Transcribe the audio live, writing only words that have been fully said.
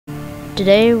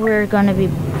today we're gonna be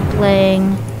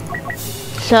playing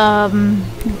some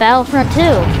Battlefront 2.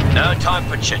 No time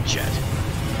for chit-chat.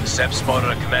 Seb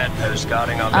spotted a command post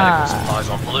guarding our medical supplies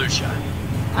on Volusia.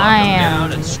 I Lock them am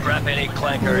down and scrap any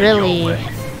clanker really, in your way.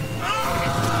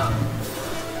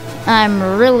 I'm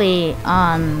really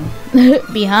on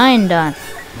behind on.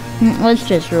 Let's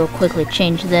just real quickly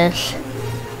change this.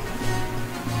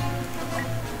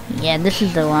 Yeah, this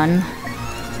is the one.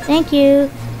 Thank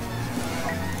you.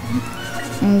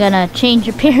 I'm gonna change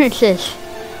appearances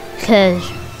because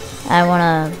I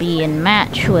wanna be in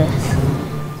match with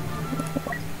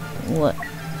what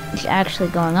is actually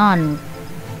going on.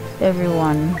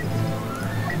 Everyone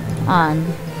on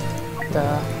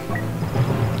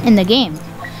in the game,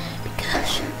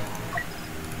 because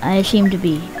I seem to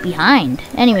be behind.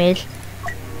 Anyways,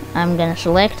 I'm gonna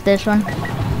select this one.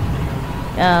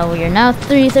 We are now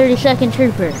 332nd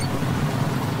Trooper.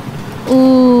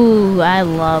 Ooh, I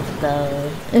love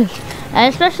those. I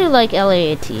especially like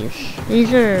LAATs.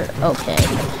 These are okay,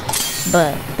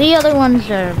 but the other ones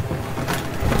are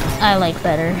I like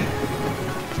better.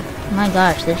 My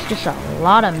gosh, there's just a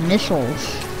lot of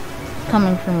missiles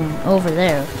coming from over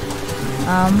there.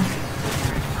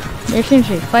 There seems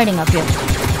to be fighting up here.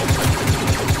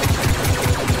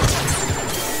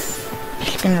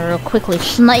 Just gonna real quickly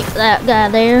snipe that guy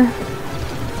there.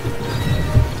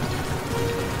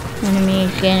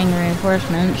 Enemies gaining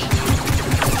reinforcements.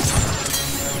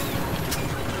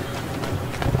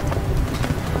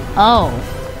 Oh.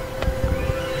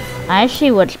 I see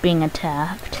what's being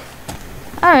attacked.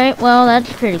 Alright, well,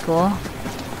 that's pretty cool.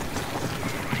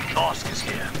 Oscar's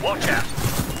here. Watch out.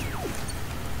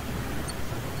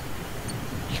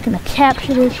 Just gonna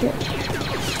capture this shit.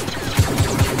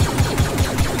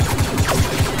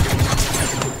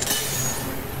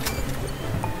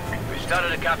 We started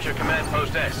to capture command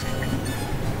post S.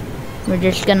 We're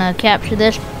just gonna capture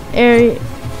this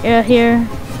area here.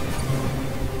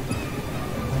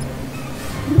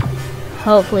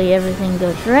 Hopefully everything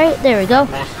goes right. There we go.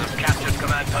 Forces have captured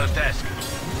command post S.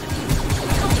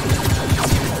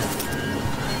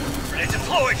 Ready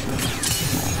deployed.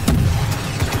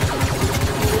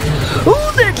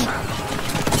 Ooh, there's...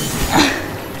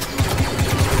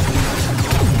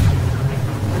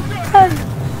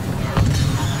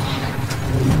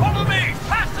 Follow me,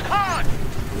 fast and hard.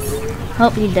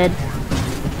 Hope he did.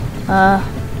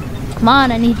 Come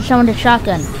on, I need someone to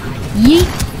shotgun. Yeet.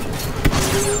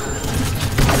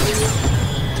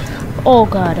 Oh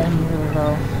god, I'm really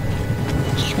low.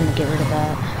 Just gonna get rid of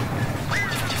that.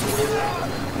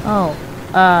 Oh,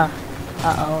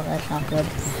 uh-oh, that's not good.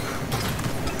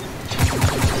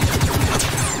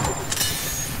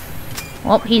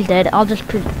 Well, he's dead. I'll just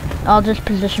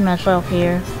position myself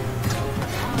here.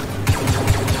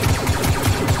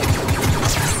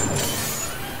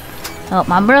 Oh,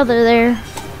 my brother there.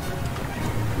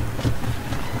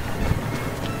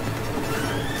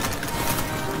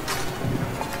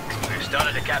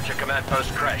 Started to capture command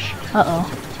post Crash. Uh-oh.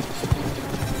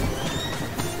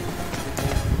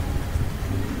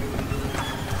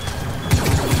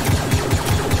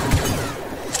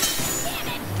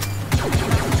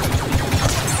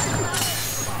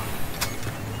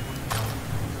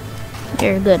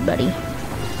 You're good, buddy.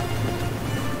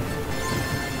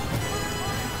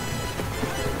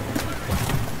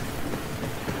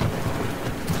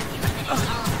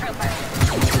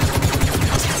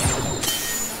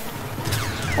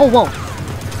 Oh, whoa.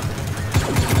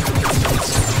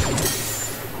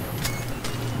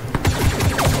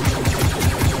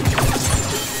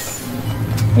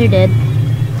 You're dead.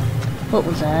 What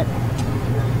was that?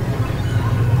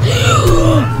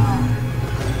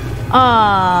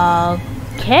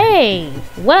 Okay.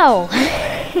 Well.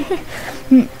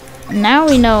 Now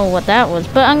we know what that was,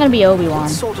 but I'm gonna be Obi-Wan.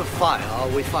 What sort of fire are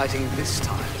we fighting this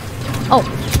time? Oh.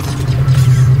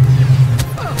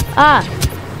 Ah.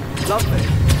 Lovely.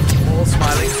 All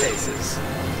smiling faces.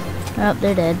 Oh,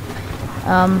 they're dead.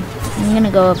 I'm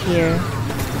gonna go up here.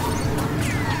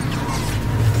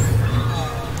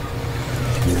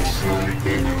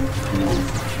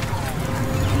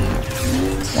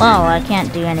 Wow, I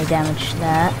can't do any damage to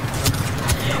that.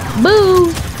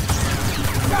 Boo!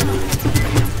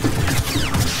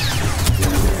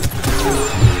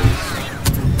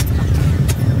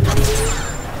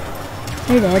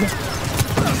 They're dead.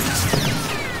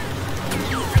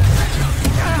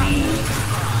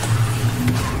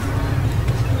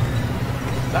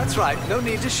 That's right, no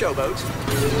need to showboat.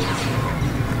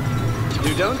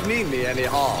 You don't mean me any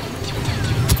harm.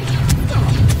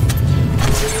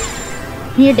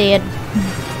 You're dead.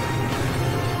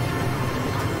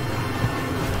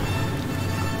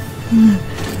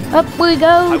 Up we I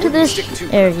go to wouldn't this stick too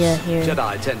area close. here.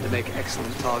 Jedi tend to make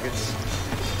excellent targets.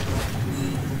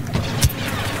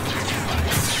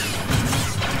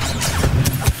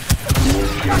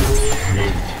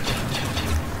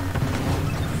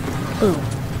 Ooh.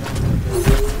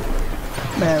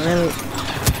 But really,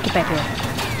 get back here.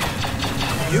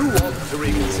 You want to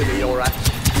reconsider your act.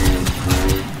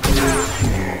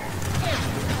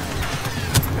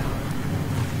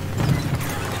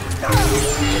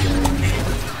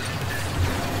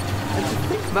 And to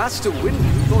think Master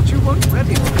Windu thought you weren't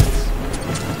ready for this.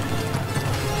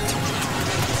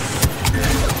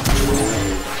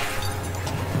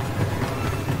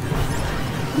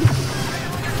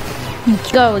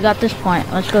 Let's go, we got this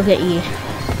point. Let's go get E.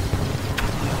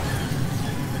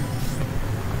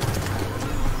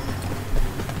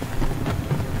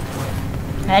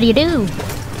 How do you do?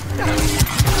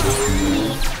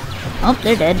 Oh,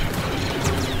 they're dead.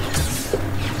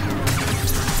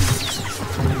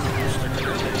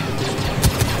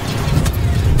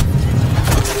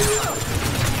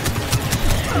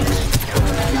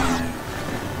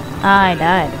 I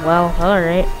died. Well,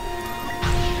 alright.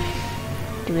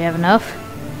 Do we have enough?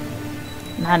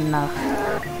 Not enough.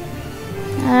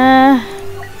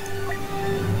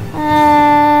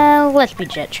 Let's be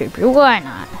Jet Trooper. Why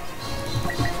not?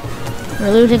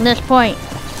 We're losing this point.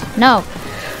 No.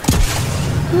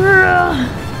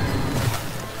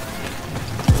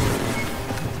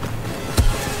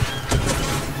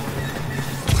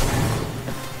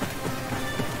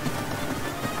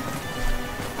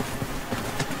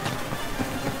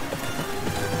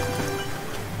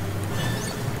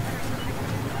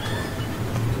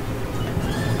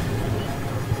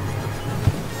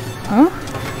 Huh?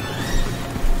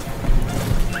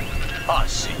 I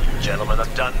see you gentlemen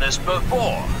have done this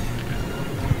before.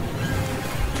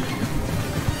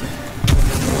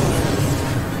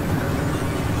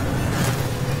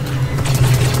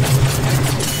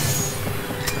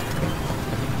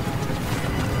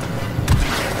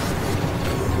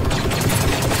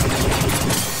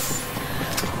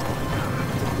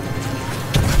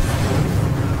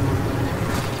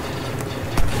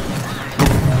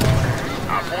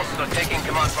 Our forces are taking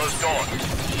command post Dawn.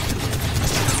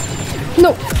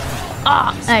 No.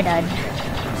 Ah, I died.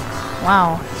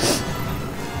 Wow.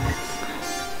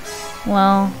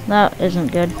 Well, that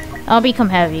isn't good. I'll become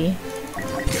heavy.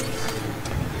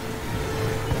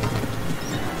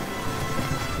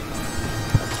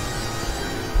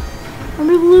 Are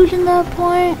we losing that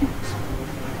point?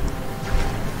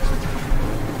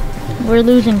 We're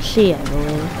losing C, I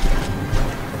believe.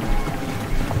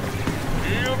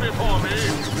 Kneel before me.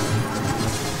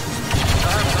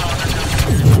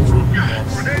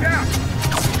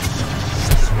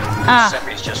 Ah,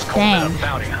 Seppi's just called dang. in a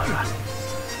bounty hunter.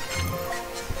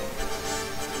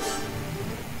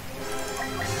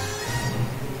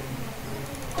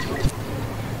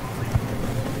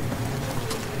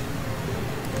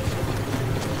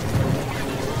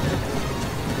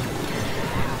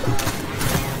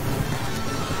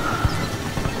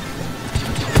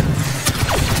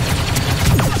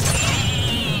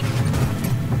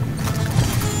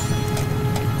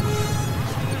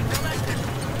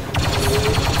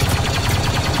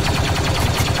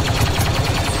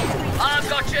 I've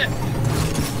got you.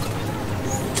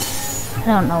 I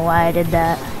don't know why I did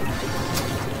that.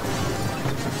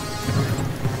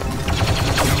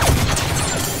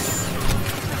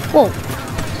 Whoa.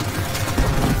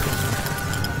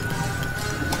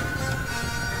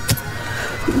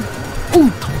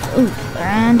 Ooh,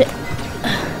 and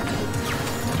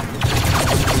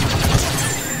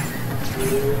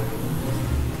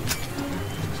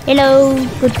hello,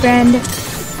 good friend.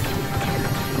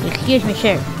 Excuse me,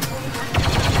 sir.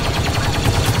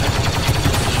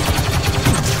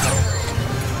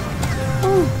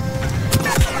 Ooh.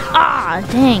 Ah,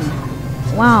 dang.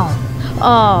 Wow.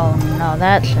 Oh no,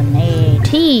 that's an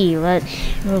AT.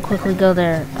 Let's real quickly go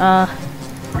there. Our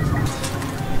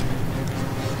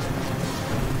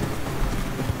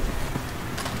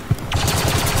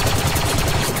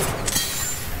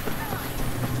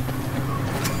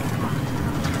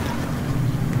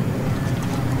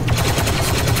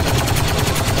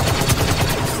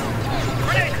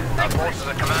forces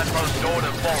at command post Dawn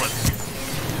have fallen.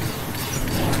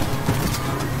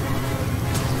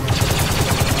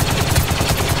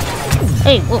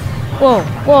 Hey, whoa, whoa,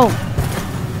 whoa.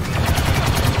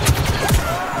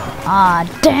 Ah,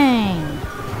 dang.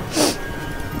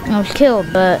 I was killed,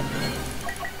 but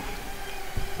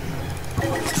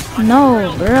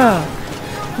no, bruh.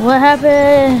 What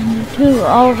happened to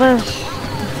all of us?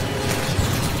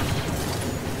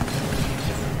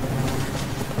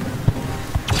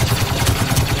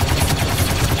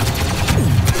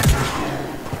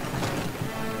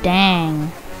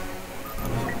 Dang.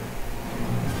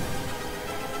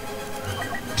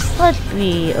 Let's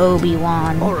be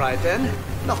Obi-Wan. All right then.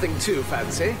 Nothing too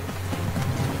fancy.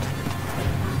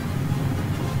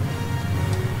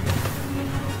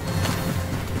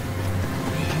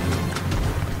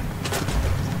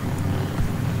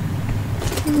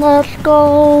 Let's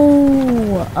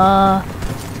go.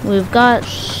 We've got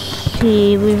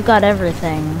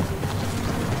everything.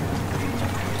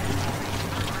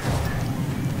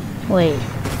 Wait.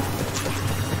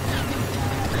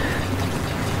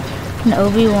 An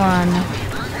Obi-Wan.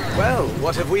 Well,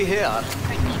 what have we here?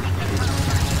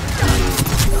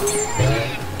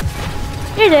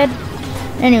 You're dead.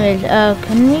 Anyways,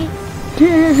 can we?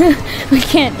 We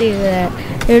can't do that.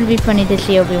 It would be funny to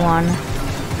see Obi-Wan.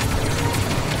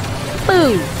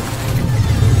 Boo!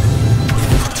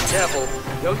 Careful,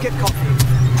 don't get caught.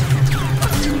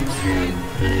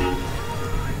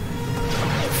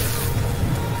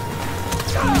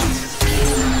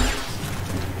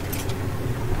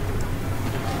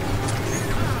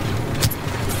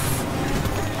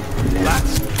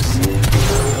 That's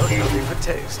nothing for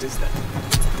taste, is there?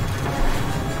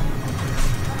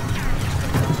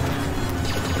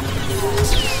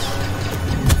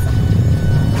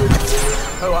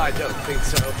 Oh, I don't think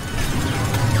so.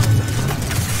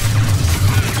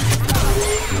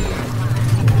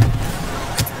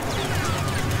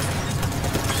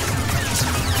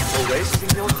 You're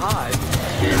wasting your time.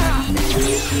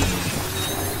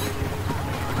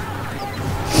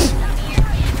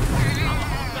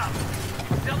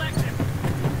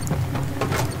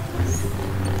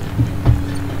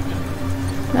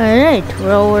 Alright,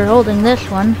 well, we're holding this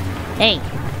one. Hey.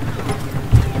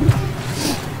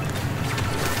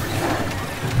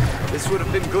 This would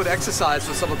have been good exercise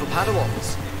for some of the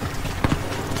Padawans.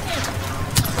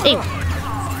 Hey.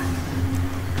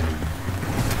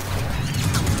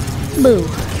 Boo.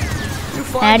 You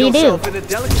How find do you do? yourself in a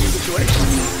delicate situation.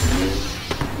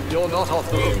 You're not off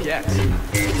the hook yet.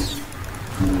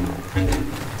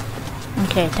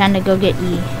 Okay, time to go get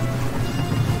E.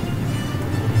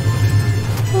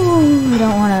 Ooh, I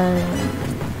don't wanna...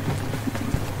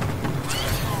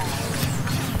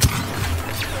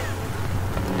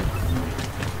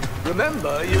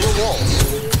 Remember, you were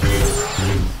lost.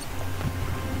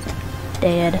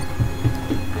 Dead.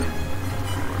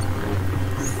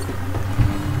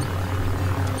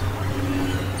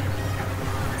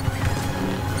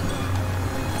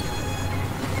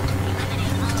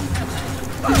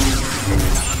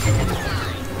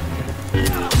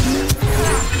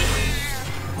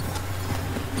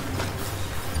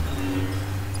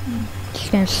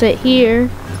 Just gonna sit here.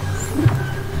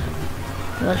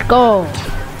 Let's go.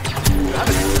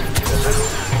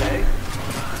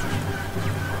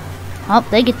 Oh,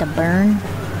 they get the burn.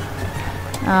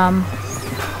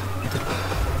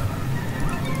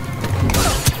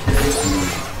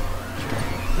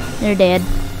 They're dead.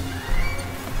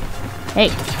 Hey.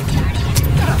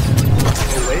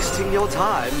 You're wasting your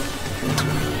time.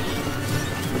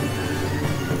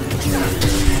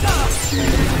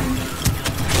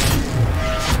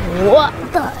 What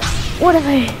the? What have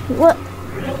I? What?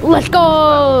 Let's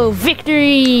go!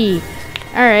 Victory!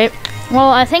 Alright. Well,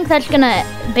 I think that's gonna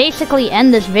basically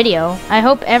end this video. I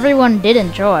hope everyone did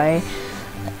enjoy.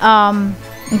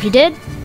 If you did,